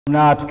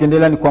Na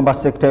tukiendelea ni kwamba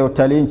sekta ya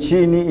utalii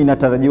nchini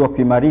inatarajiwa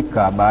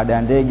kuimarika baada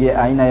ya ndege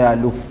aina ya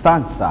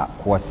Lufthansa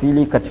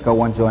kuwasili katika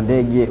uwanja wa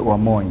ndege wa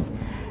Moi.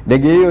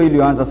 Ndege hiyo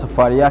iliyoanza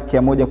safari yake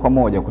ya moja kwa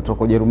moja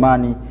kutoka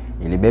Ujerumani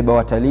ilibeba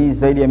watalii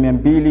zaidi ya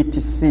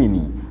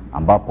 290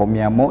 ambapo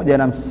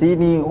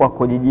 150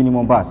 wako jijini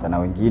Mombasa na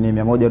wengine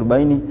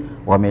 140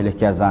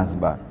 wameelekea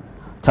Zanzibar.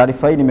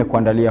 Taarifa hii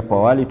nimekuandalia kwa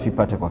awali,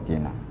 tuipate kwa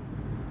kina.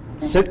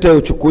 Sekta ya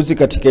uchukuzi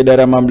katika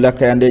idara ya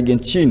mamlaka ya ndege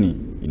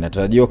nchini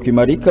inatarajiwa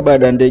kuimarika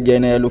baada ya ndege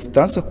aina ya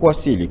Lufthansa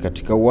kuwasili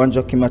katika uwanja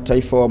wa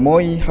kimataifa wa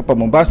Moi hapa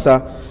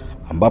Mombasa,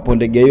 ambapo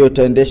ndege hiyo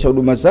itaendesha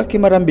huduma zake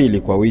mara 2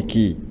 kwa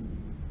wiki.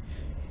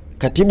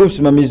 Katibu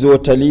msimamizi wa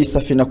utalii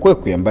Safina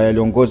Kwekwe, ambaye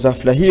aliongoza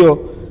hafla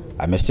hiyo,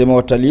 amesema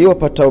watalii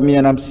wapatao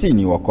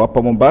 150 wako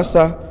hapa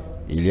Mombasa,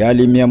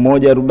 ilhali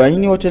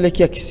 140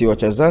 wataelekea kisiwa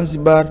cha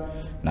Zanzibar,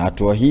 na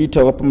hatua hii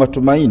itawapa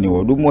matumaini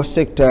wahudumu wa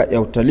sekta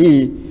ya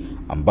utalii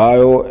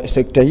ambayo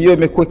sekta hiyo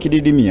imekuwa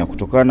ikididimia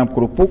kutokana na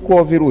mkurupuko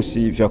wa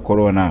virusi vya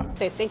corona.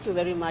 So thank you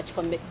very much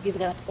for giving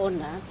that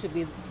honor to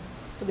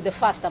be the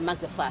first among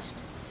the first.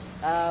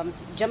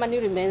 Germany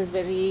remains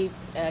very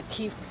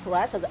key for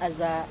us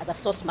as a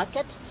source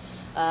market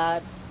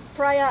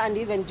prior and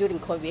even during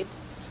COVID.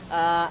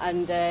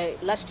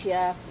 Last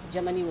year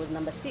Germany was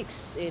number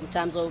 6 in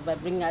terms of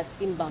bringing us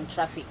inbound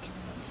traffic,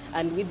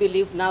 and we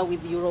believe now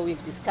with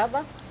Eurowings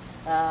Discover,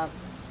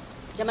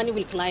 Germany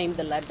will climb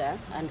the ladder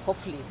and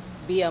hopefully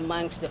be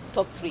amongst the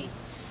top 3,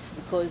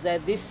 because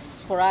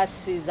this for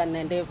us is an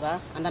endeavor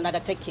and an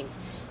undertaking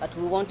that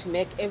we want to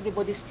make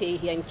everybody stay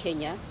here in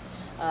Kenya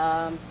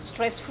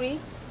stress-free,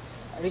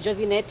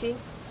 rejuvenating,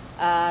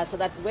 so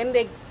that when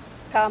they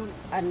come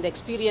and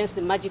experience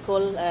the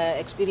magical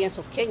experience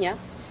of Kenya,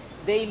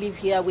 they live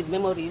here with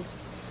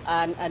memories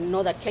and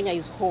know that Kenya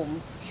is home,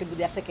 should be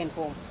their second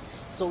home.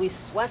 So we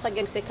once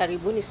again say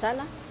karibuni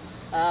sana.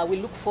 We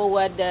look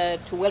forward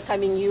to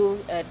welcoming you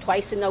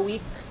twice in a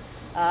week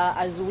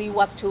as we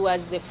work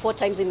towards 4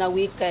 times in a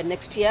week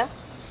next year.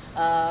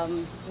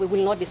 We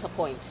will not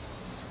disappoint.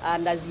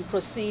 And as you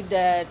proceed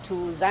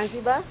to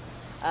Zanzibar,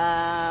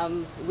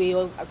 we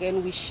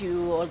again wish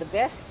you all the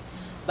best.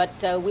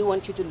 But we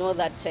want you to know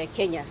that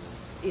Kenya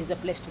is a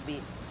place to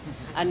be.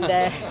 And,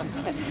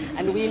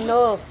 and we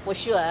know for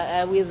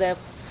sure with the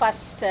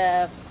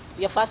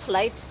your first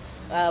flight,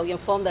 we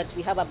informed that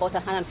we have about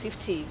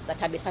 150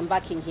 that are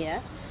disembarking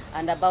here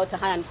and about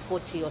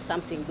 140 or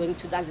something going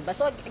to Zanzibar.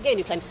 So again,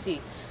 you can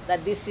see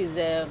that this is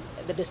the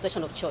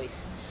destination of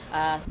choice.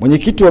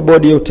 Mwenyekiti wa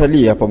bodi ya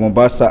utalii hapa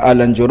Mombasa,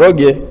 Alan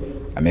Njoroge,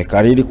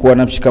 amekariri kuwa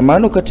na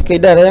mshikamano katika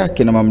idara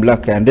yake na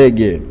mamlaka ya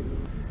ndege.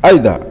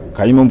 Aidha,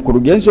 kaimu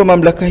mkurugenzi wa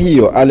mamlaka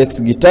hiyo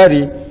Alex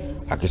Gitari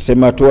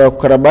akisema hatua ya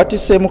kukarabati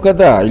sehemu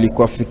kadhaa ili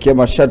kuafikia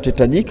masharti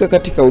tajika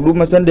katika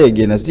huduma za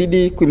ndege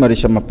inazidi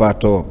kuimarisha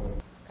mapato.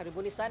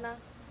 Karibuni sana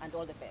and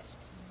all the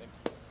best.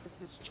 This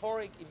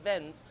historic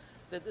event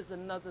that is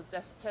another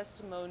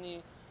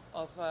testimony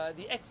of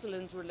the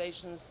excellent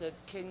relations that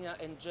Kenya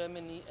and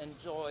Germany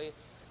enjoy.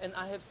 And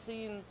I have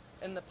seen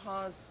in the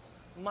past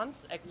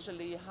months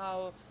actually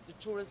how the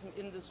tourism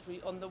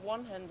industry on the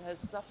one hand has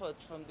suffered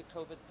from the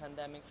COVID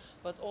pandemic,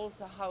 but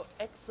also how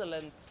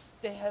excellent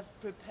they have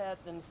prepared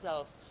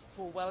themselves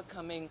for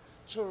welcoming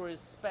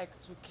tourists back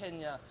to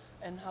Kenya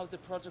and how the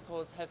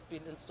protocols have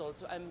been installed.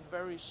 So I'm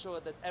very sure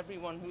that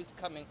everyone who is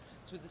coming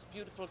to this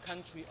beautiful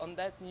country on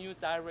that new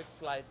direct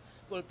flight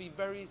will be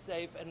very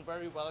safe and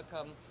very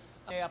welcome.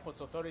 Airports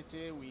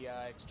Authority, we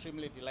are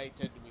extremely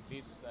delighted with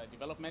this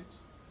development.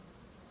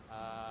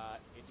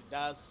 It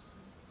does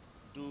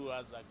do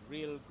us a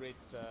real great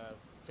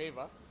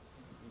favor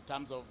in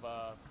terms of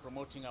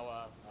promoting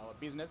our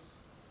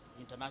business,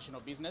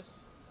 international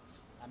business,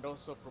 and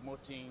also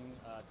promoting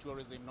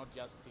tourism not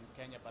just in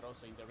Kenya but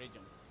also in the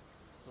region.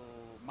 So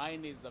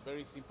mine is a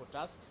very simple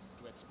task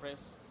to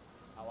express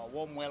our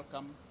warm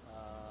welcome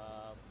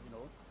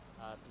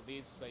to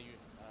this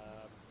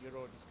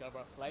Euro Discover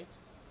flight,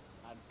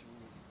 and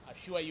to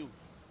assure you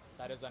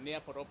that as an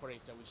airport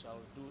operator we shall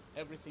do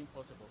everything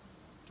possible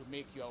to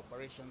make your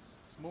operations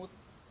smooth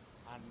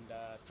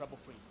and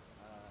trouble-free.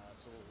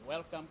 So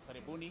welcome,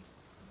 karibuni,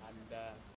 and